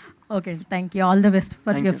 Okay, thank you. All the best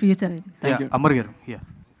for your future. Amar గారు,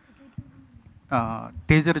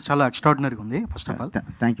 టీజర్ చాలా ఎక్స్ట్రాడినరీగా ఉంది. First of all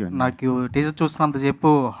thank you. నాకు టీజర్ చూస్తున్నంతసేపు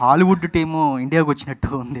హాలీవుడ్ టీము ఇండియాకి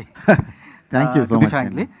వచ్చినట్టు ఉంది. Thank you so much.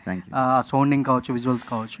 Sounding కావచ్చు, విజువల్స్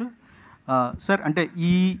కావచ్చు. సార్, అంటే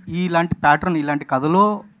ఇలాంటి ప్యాటర్న్, ఇలాంటి కథలో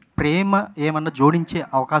ప్రేమ ఏమన్నా జోడించే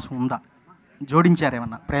అవకాశం ఉందా? జోడించారా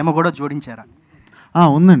ఏమన్నా? ప్రేమ కూడా జోడించారా?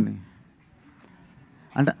 ఉందండి.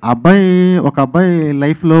 అంటే ఒక అబ్బాయి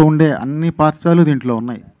లైఫ్లో ఉండే అన్ని పార్ట్స్ వాల్యూ దీంట్లో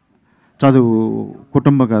ఉన్నాయి. చదువు,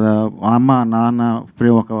 కుటుంబ కథ, అమ్మ నాన్న,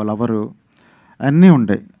 ఒక లవరు, అన్నీ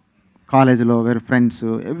ఉంటాయి. కాలేజీలో వేరే ఫ్రెండ్స్,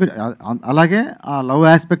 అలాగే ఆ లవ్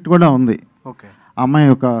ఆస్పెక్ట్ కూడా ఉంది. ఓకే.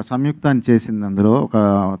 అమ్మాయి ఒక సంయుక్తాన్ని చేసింది అందులో,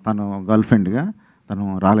 తను గర్ల్ ఫ్రెండ్గా, తను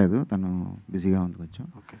రాలేదు, తను బిజీగా ఉంది కొంచెం.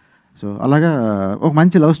 ఓకే. సో అలాగా ఒక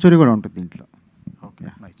మంచి లవ్ స్టోరీ కూడా ఉంటుంది దీంట్లో. Okay,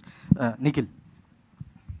 nice. నిఖిల్,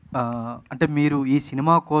 అంటే మీరు ఈ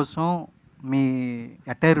సినిమా కోసం మీ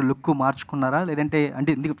అటైర్ లుక్ మార్చుకున్నారా, లేదంటే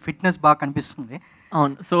అంటే ఫిట్నెస్ బాగా కనిపిస్తుంది?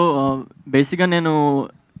 అవును. సో బేసిక్గా నేను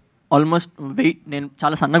ఆల్మోస్ట్ నేను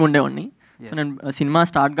చాలా సన్నగా ఉండేవాడిని. సో నేను సినిమా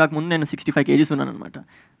స్టార్ట్ కాకముందు నేను 65 kgs ఉన్నాను అనమాట.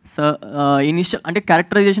 సో ఇనిషియల్ అంటే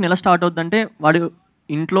క్యారెక్టరైజేషన్ ఎలా స్టార్ట్ అవుతుందంటే, వాడు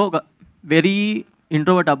ఇంట్లో ఒక వెరీ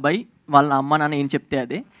ఇంట్రోవర్ట్ అబ్బాయి, వాళ్ళ అమ్మ నాన్న ఏం చెప్తే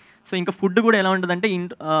అదే. సో ఇంకా ఫుడ్ కూడా ఎలా ఉంటుందంటే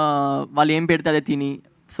వాళ్ళు ఏం పెడితే అదే తిని,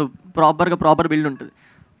 సో ప్రాపర్ బిల్డ్ ఉంటుంది.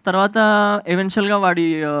 తర్వాత ఎవెన్చువల్గా వాడి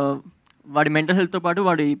మెంటల్ హెల్త్తో పాటు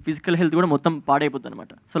వాడి ఫిజికల్ హెల్త్ కూడా మొత్తం పాడైపోతుంది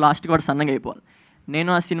అనమాట. సో లాస్ట్కి వాడు సన్నగా అయిపోవాలి. నేను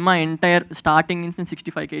ఆ సినిమా ఎంటైర్ స్టార్టింగ్ నుంచి నేను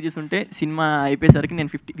 65 kgs ఉంటే సినిమా అయిపోయేసరికి నేను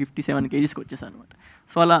 57 kgsకి వచ్చేసాను అనమాట.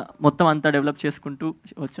 సో అలా మొత్తం అంతా డెవలప్ చేసుకుంటూ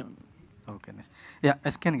వచ్చాను. ఓకే,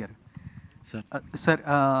 ఎస్కేన్ గారు. సార్ సార్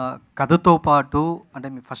కథతో పాటు అంటే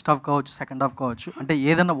మీ ఫస్ట్ హాఫ్ కావచ్చు, సెకండ్ హాఫ్ కావచ్చు, అంటే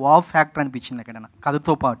ఏదైనా వావ్ ఫ్యాక్టర్ అనిపించింది ఎక్కడైనా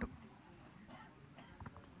కథతో పాటు?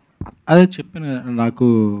 అదే చెప్పిన, నాకు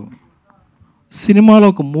సినిమాలో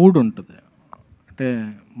ఒక మూడ్ ఉంటుంది, అంటే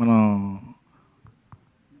మనం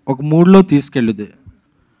ఒక మూడ్లో తీసుకెళ్ళుది.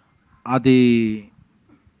 అది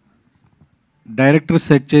డైరెక్టర్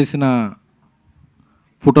సెట్ చేసిన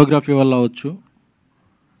ఫోటోగ్రఫీ వల్ల అవచ్చు,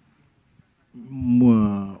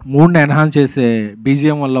 మూడ్ని ఎన్హాన్స్ చేసే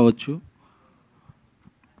బీజిఎం వల్ల అవచ్చు,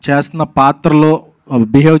 చేస్తున్న పాత్రలో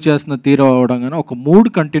బిహేవ్ చేస్తున్న తీరు అవ్వడం, కానీ ఒక మూడ్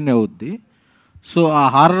కంటిన్యూ అవుద్ది. సో ఆ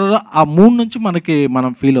హారర్ ఆ మూడ్ నుంచి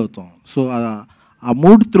మనం ఫీల్ అవుతాం. సో ఆ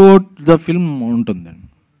mood through out the film ఉంటుందండి.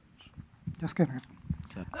 ఎస్కేన్ గారు,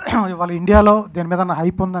 ఇవాళ ఇండియాలో దేని మీద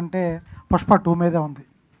హైప్ ఉందంటే పుష్ప 2 మీదే ఉంది.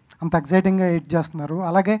 అంత ఎగ్జైటింగ్గా ఎయిట్ చేస్తున్నారు.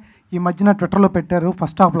 అలాగే ఈ మధ్యన ట్విట్టర్లో పెట్టారు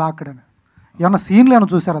ఫస్ట్ హాఫ్ లాక్డ్ అని. ఏమన్నా సీన్లు ఏమైనా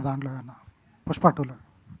చూసారా దాంట్లో ఏమన్నా పుష్ప 2లో?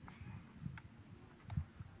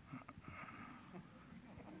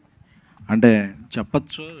 అంటే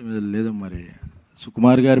చెప్పచ్చు లేదు, మరి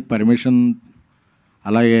సుకుమార్ గారి పర్మిషన్,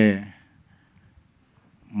 అలాగే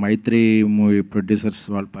మైత్రి మూవీ ప్రొడ్యూసర్స్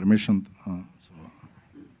వాళ్ళ పర్మిషన్.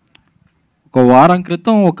 ఒక వారం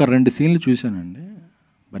క్రితం ఒక 2 సీన్లు చూశానండి,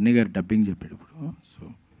 బన్నీ గారు డబ్బింగ్ చెప్పేటప్పుడు. సో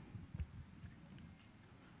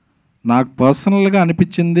నాకు పర్సనల్గా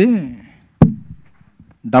అనిపించింది,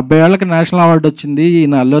 70 ఏళ్ళకి నేషనల్ అవార్డు వచ్చింది,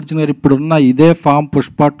 ఈయన అల్లు అర్జున్ గారు ఇప్పుడున్న ఇదే ఫామ్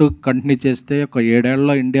పుష్ప 2 కంటిన్యూ చేస్తే ఒక 7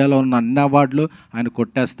 ఏళ్ళలో ఇండియాలో ఉన్న అన్ని అవార్డులు ఆయన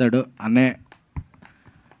కొట్టేస్తాడు అనే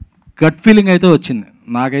గట్ ఫీలింగ్ అయితే వచ్చింది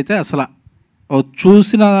నాకైతే. అసలు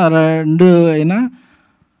చూసిన 2 అయినా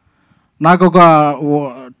నాకు ఒక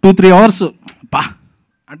 2-3 అవర్స్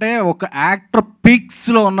అంటే ఒక యాక్టర్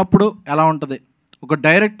పీక్స్లో ఉన్నప్పుడు ఎలా ఉంటుంది, ఒక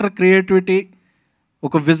డైరెక్టర్ క్రియేటివిటీ,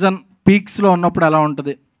 ఒక విజన్ పీక్స్లో ఉన్నప్పుడు ఎలా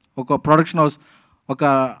ఉంటుంది, ఒక ప్రొడక్షన్ హౌస్, ఒక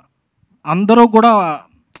అందరూ కూడా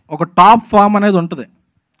ఒక టాప్ ఫామ్ అనేది ఉంటుంది.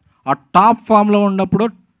 ఆ టాప్ ఫామ్లో ఉన్నప్పుడు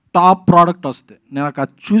టాప్ ప్రోడక్ట్ వస్తుంది. నాకు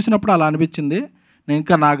అది చూసినప్పుడు అలా అనిపించింది. నేను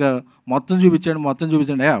ఇంకా నాకు మొత్తం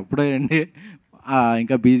చూపించండి అప్పుడే అండి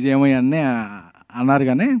ఇంకా బీజిఎం అన్నీ అన్నారు,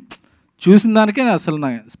 కానీ చూసిన దానికే అసలు నా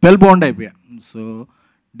స్పెల్ బౌండ్ అయిపోయా. సో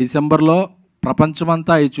డిసెంబర్లో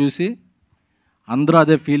ప్రపంచమంతా అవి చూసి అందరూ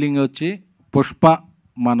అదే ఫీలింగ్ వచ్చి పుష్ప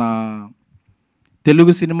మన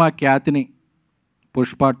తెలుగు సినిమా ఖ్యాతిని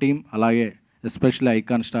పుష్ప టీం, అలాగే especially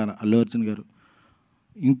icon star Allu Arjun గారు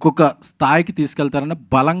ఇంకొక స్థాయికి తీసుకెళ్తారని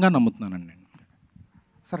బలంగా నమ్ముతున్నానండి.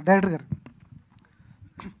 సార్ డైరెక్టర్ గారు,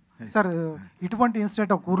 సార్ ఇటువంటి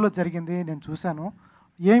ఇన్సిడెంట్ ఒక ఊర్లో జరిగింది, నేను చూశాను.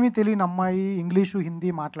 ఏమీ తెలియని అమ్మాయి ఇంగ్లీషు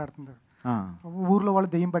హిందీ మాట్లాడుతుంది. ఊర్లో వాళ్ళు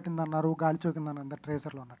దెయ్యం పట్టిందన్నారు, గాలి చోకిందన్నారు, అందరు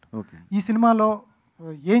ట్రేసర్లో అన్నట్టు. ఈ సినిమాలో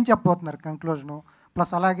ఏం చెప్పబోతున్నారు కంక్లూజను,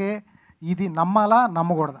 ప్లస్ అలాగే ఇది నమ్మాలా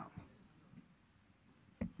నమ్మకూడదా?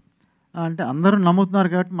 అంటే అందరూ నమ్ముతున్నారు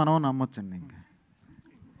కాబట్టి మనం నమ్మొచ్చండి. ఇంకా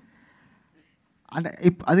అంటే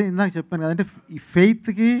అదే ఇందాక చెప్పాను కదంటే, ఈ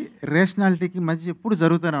ఫెయిత్కి రేషనాలిటీకి మధ్య ఎప్పుడు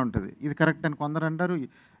జరుగుతూనే ఉంటుంది. ఇది కరెక్ట్ అని కొందరు అంటారు,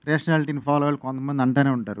 రేషనాలిటీని ఫాలో అవ్వాలి కొంతమంది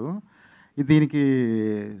అంటూనే ఉంటారు. దీనికి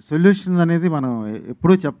సొల్యూషన్ అనేది మనం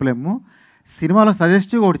ఎప్పుడూ చెప్పలేము. సినిమాలో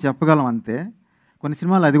సజెస్టివ్ ఒకటి చెప్పగలం అంతే. కొన్ని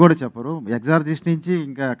సినిమాలు అది కూడా చెప్పరు. ఎగ్జార్జిస్ట్ నుంచి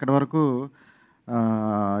ఇంకా అక్కడి వరకు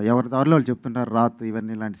ఎవరి దారిలో వాళ్ళు చెప్తుంటారు. రాత్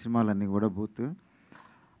ఇవన్నీ ఇలాంటి సినిమాలన్నీ కూడా బూత్.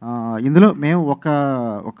 ఇందులో మేము ఒక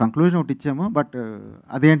కంక్లూజన్ ఒకటి ఇచ్చాము, బట్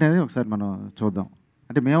అదేంటనేది ఒకసారి మనం చూద్దాం.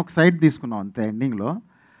 అంటే మేము ఒక సైడ్ తీసుకున్నాం అంతే ఎండింగ్లో,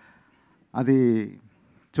 అది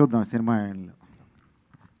చూద్దాం సినిమా ఎండ్లో.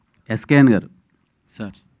 ఎస్కేఎన్ గారు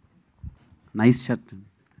సార్, నైస్ షర్ట్.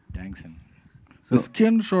 థ్యాంక్స్ అండి.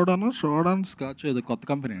 ఎస్కేఎన్ షోడాన్ స్కాచ్ ఏదో కొత్త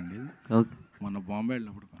కంపెనీ అండి ఇది. ఓకే, మన బాంబే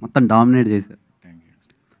వెళ్ళినప్పుడు మొత్తం డామినేట్ చేశారు.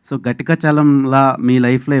 సో ఘటికాచలంలా మీ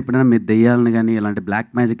లైఫ్లో ఎప్పుడైనా మీరు దెయ్యాలను కానీ ఇలాంటి బ్లాక్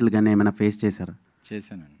మ్యాజిక్లు కానీ ఏమైనా ఫేస్ చేశారా?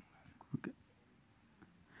 చేశానండి. ఓకే,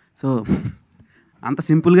 సో అంత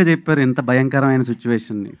సింపుల్గా చెప్పారు ఎంత భయంకరమైన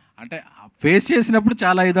సిచ్యువేషన్ని. అంటే ఫేస్ చేసినప్పుడు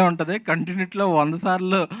చాలా ఇదే ఉంటుంది, కంటిన్యూట్లో 100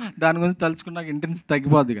 సార్లు దాని గురించి తలుచుకున్నాక ఇంటెన్స్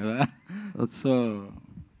తగ్గిపోద్ది కదా. సో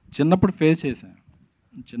చిన్నప్పుడు ఫేస్ చేశాను.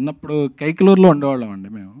 చిన్నప్పుడు కైకలూరులో ఉండేవాళ్ళం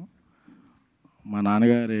అండి మేము. మా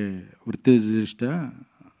నాన్నగారి వృత్తి దృష్ట్యా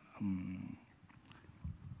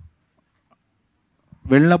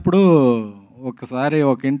వెళ్ళినప్పుడు ఒకసారి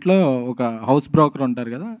ఒక ఇంట్లో ఒక హౌస్ బ్రోకర్ ఉంటారు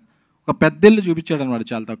కదా, ఒక పెద్ద ఇల్లు చూపించాడు అనమాట,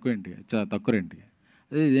 చాలా తక్కువ రెంట్కి.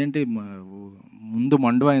 అదే ఇదేంటి ముందు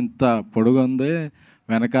మండువా ఎంత పొడుగు ఉంది,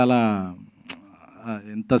 వెనకాల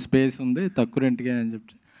ఎంత స్పేస్ ఉంది, తక్కువ రెంట్కి అని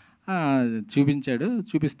చెప్పి చూపించాడు.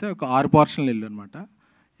 చూపిస్తే ఒక 6 పోర్షన్లు ఇల్లు అనమాట.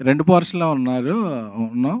 2 పోర్షన్లో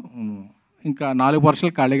ఉన్నాం, ఇంకా 4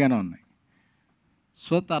 పోర్షన్లు ఖాళీగానే ఉన్నాయి.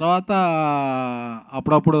 సో తర్వాత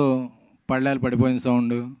అప్పుడప్పుడు పళ్ళాలు పడిపోయిన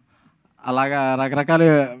సౌండ్ అలాగా రకరకాల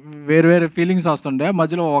వేరు వేరే ఫీలింగ్స్ వస్తుండే.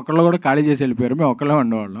 మధ్యలో ఒకళ్ళు కూడా ఖాళీ చేసి వెళ్ళిపోయారు, మేము ఒకళ్ళే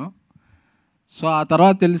ఉండేవాళ్ళం. సో ఆ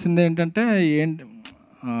తర్వాత తెలిసింది ఏంటంటే ఏంటి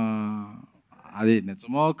అది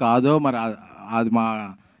నిజమో కాదో మరి అది మా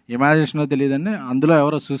ఇమాజినేషనో తెలియదండి. అందులో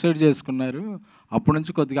ఎవరో సూసైడ్ చేసుకున్నారు. అప్పటి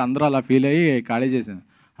నుంచి కొద్దిగా అందరూ అలా ఫీల్ అయ్యి ఖాళీ చేశాను.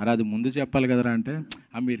 అరే అది ముందు చెప్పాలి కదరా అంటే,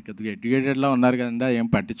 మీరు కొద్దిగా ఎడ్యుకేటెడ్లా ఉన్నారు కదండి, ఏం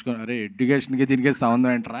పట్టించుకున్నారు, ఎడ్యుకేషన్కి దీనికి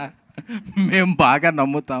సంబంధం ఏంటరా, మేము బాగా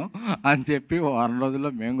నమ్ముతాం అని చెప్పి వారం రోజుల్లో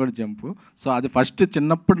మేము కూడా జంపు. సో అది ఫస్ట్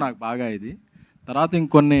చిన్నప్పుడు నాకు బాగా ఇది. తర్వాత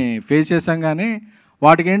ఇంకొన్ని ఫేస్ చేసాం కానీ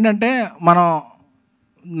వాటికి ఏంటంటే మనం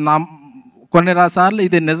కొన్ని సార్లు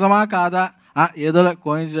ఇది నిజమా కాదా, ఏదో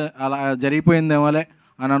అలా జరిగిపోయిందేమోలే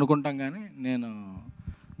అని అనుకుంటాం. కానీ నేను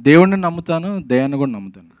దేవుడిని నమ్ముతాను, దయాన్ని కూడా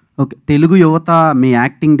నమ్ముతాను. ఓకే, తెలుగు యువత మీ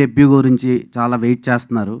యాక్టింగ్ డెబ్యూ గురించి చాలా వెయిట్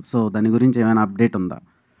చేస్తున్నారు. సో దాని గురించి ఏమైనా అప్డేట్ ఉందా?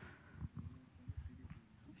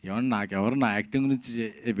 ఏమన్నా నాకెవరు నా యాక్టింగ్ గురించి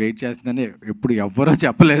వెయిట్ చేస్తుందని ఎప్పుడు ఎవ్వరూ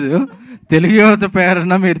చెప్పలేదు. తెలుగు యువత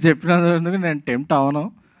పేరున మీరు చెప్పినందుకు నేను టెంప్ట్ అవను.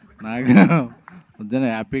 నాకు పొద్దున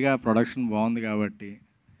హ్యాపీగా ప్రొడక్షన్ బాగుంది కాబట్టి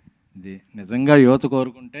ఇది నిజంగా యువత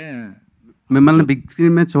కోరుకుంటే మిమ్మల్ని బిగ్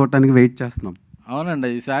స్క్రీన్ మీద చూడటానికి వెయిట్ చేస్తున్నాం. అవునండి,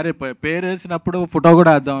 ఈసారి పేరు వేసినప్పుడు ఫోటో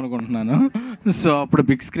కూడా వేద్దాం అనుకుంటున్నాను. సో అప్పుడు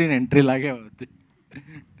బిగ్ స్క్రీన్ ఎంట్రీ లాగే అవుద్ది.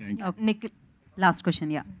 Nikhil, last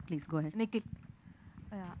question. Yeah please go ahead. Nikhil,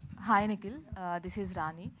 hi Nikhil, this is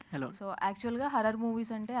Rani. Hello. So యాక్చువల్గా హర్రర్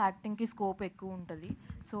మూవీస్ అంటే యాక్టింగ్కి స్కోప్ ఎక్కువ ఉంటుంది.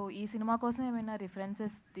 సో ఈ సినిమా కోసం ఏమైనా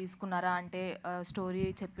రిఫరెన్సెస్ తీసుకున్నారా? అంటే స్టోరీ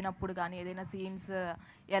చెప్పినప్పుడు కానీ ఏదైనా సీన్స్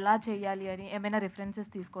ఎలా చేయాలి అని ఏమైనా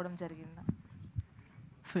రిఫరెన్సెస్ తీసుకోవడం జరిగిందా?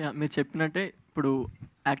 సో మీరు చెప్పినట్టే ఇప్పుడు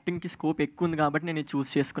యాక్టింగ్కి స్కోప్ ఎక్కువ ఉంది కాబట్టి నేను చూస్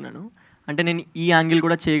చేసుకున్నాను. అంటే నేను ఈ యాంగిల్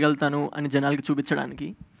కూడా చేయగలుగుతాను అని జనాలకి చూపించడానికి.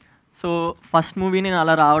 సో ఫస్ట్ మూవీ నేను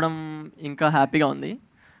అలా రావడం ఇంకా హ్యాపీగా ఉంది.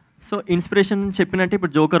 సో ఇన్స్పిరేషన్ చెప్పినట్టే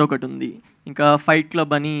ఇప్పుడు జోకర్ ఒకటి ఉంది, ఇంకా ఫైట్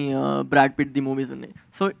క్లబ్ అని బ్రాడ్ పిట్ ది మూవీస్ ఉన్నాయి.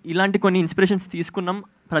 సో ఇలాంటి కొన్ని ఇన్స్పిరేషన్స్ తీసుకున్నాం.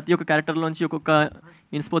 ప్రతి ఒక్క క్యారెక్టర్లోంచి ఒక్కొక్క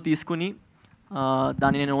ఇన్స్పో తీసుకుని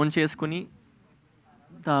దాన్ని నేను ఓన్ చేసుకుని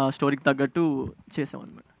స్టోరీకి తగ్గట్టు చేసాం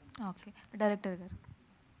అనమాట. ఓకే, డైరెక్టర్ గారు,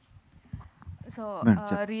 సో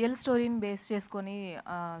రియల్ స్టోరీని బేస్ చేసుకొని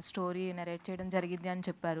స్టోరీ నెరేట్ చేయడం జరిగింది అని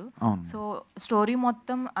చెప్పారు. సో స్టోరీ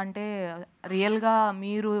మొత్తం అంటే రియల్గా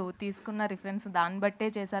మీరు తీసుకున్న రిఫరెన్స్ దాన్ని బట్టే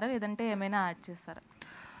చేశారా, లేదంటే ఏమైనా యాడ్ చేస్తారా?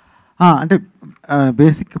 అంటే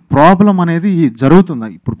బేసిక్ ప్రాబ్లం అనేది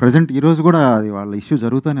జరుగుతుంది ఇప్పుడు ప్రజెంట్ ఈరోజు కూడా అది వాళ్ళ ఇష్యూ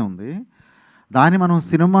జరుగుతూనే ఉంది. దాన్ని మనం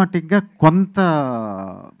సినిమాటిక్గా కొంత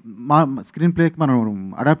మా స్క్రీన్ ప్లేకి మనం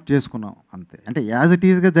అడాప్ట్ చేసుకున్నాం అంతే. అంటే యాజ్ ఇట్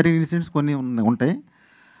ఈజ్గా జరిగిన ఇన్సిడెంట్స్ కొన్ని ఉంటాయి,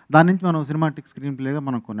 దాని నుంచి మనం సినిమాటిక్ స్క్రీన్ ప్లేగా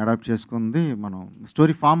మనం కొన్ని అడాప్ట్ చేసుకుంది. మనం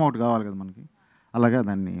స్టోరీ ఫామ్ అవుట్ కావాలి కదా మనకి, అలాగా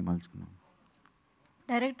దాన్ని మలుచుకున్నాం.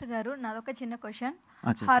 డైరెక్టర్ గారు, నాదొక చిన్న క్వశ్చన్.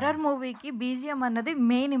 హర్రర్ మూవీకి బీజిఎం అన్నది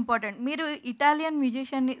మెయిన్ ఇంపార్టెంట్. మీరు ఇటాలియన్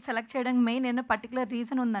మ్యూజిషియన్ని సెలెక్ట్ చేయడానికి మెయిన్ ఏమైనా పర్టికులర్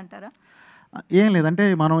రీజన్ ఉందంటారా? ఏం లేదంటే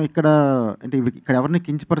మనం ఇక్కడ అంటే ఇక్కడ ఎవరిని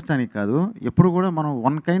కించపరచడానికి కాదు, ఎప్పుడు కూడా మనం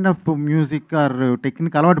one kind of music or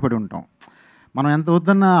technique అలవాటు పడి ఉంటాం. మనం ఎంత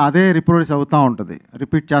వద్దన్నా అదే రిప్రొడ్యూస్ అవుతూ ఉంటుంది,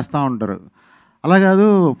 రిపీట్ చేస్తూ ఉంటారు. అలా కాదు,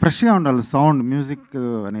 ఫ్రెష్గా ఉండాలి సౌండ్ మ్యూజిక్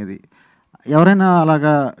అనేది. ఎవరైనా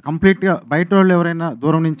అలాగా కంప్లీట్గా బయట వాళ్ళు ఎవరైనా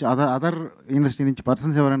దూరం నుంచి అదర్ ఇండస్ట్రీ నుంచి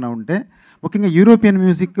పర్సన్స్ ఎవరైనా ఉంటే, ముఖ్యంగా యూరోపియన్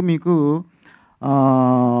మ్యూజిక్ మీకు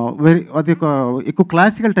అది ఒక ఎక్కువ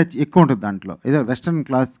క్లాసికల్ టచ్ ఎక్కువ ఉంటుంది దాంట్లో, ఏదో వెస్ట్రన్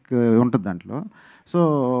క్లాసిక్ ఉంటుంది దాంట్లో. సో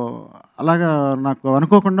అలాగా నాకు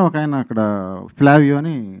అనుకోకుండా ఒక ఆయన అక్కడ ఫ్లావియో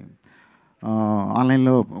అని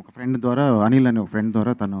ఆన్లైన్లో ఒక ఫ్రెండ్ ద్వారా, అనిల్ అనే ఒక ఫ్రెండ్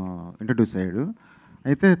ద్వారా తను ఇంట్రడ్యూస్ అయ్యాడు.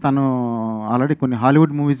 అయితే తను ఆల్రెడీ కొన్ని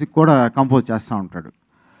హాలీవుడ్ మూవీస్కి కూడా కంపోజ్ చేస్తూ ఉంటాడు.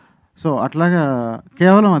 సో అట్లాగా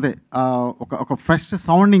కేవలం అదే ఒక ఫ్రెష్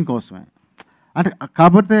సౌండింగ్ కోసమే. అంటే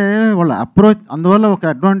కాకపోతే వాళ్ళ అప్రోచ్, అందువల్ల ఒక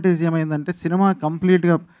అడ్వాంటేజ్ ఏమైందంటే సినిమా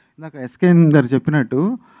కంప్లీట్గా ఇందాక ఎస్కేఎన్ గారు చెప్పినట్టు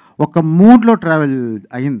ఒక మూడ్లో ట్రావెల్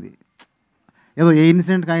అయ్యింది. ఏదో ఏ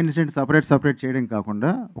ఇన్సిడెంట్కి ఆ ఇన్సిడెంట్ సపరేట్ చేయడం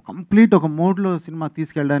కాకుండా ఒక కంప్లీట్ ఒక మూడ్లో సినిమా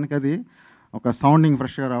తీసుకెళ్ళడానికి అది ఒక సౌండింగ్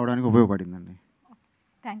ఫ్రెష్గా రావడానికి ఉపయోగపడిందండి.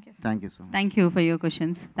 Thank you. Thank you so much. Thank you for your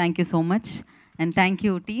questions. Thank you so much and thank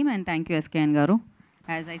you team and thank you SKN గారు.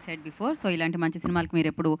 As I said before, so ఇలాంటి మంచి సినిమాలకు మీరు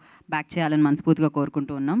ఎప్పుడు బ్యాక్ చేయాలని మనస్ఫూర్తిగా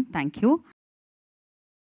కోరుకుంటూ ఉన్నాం. Thank you.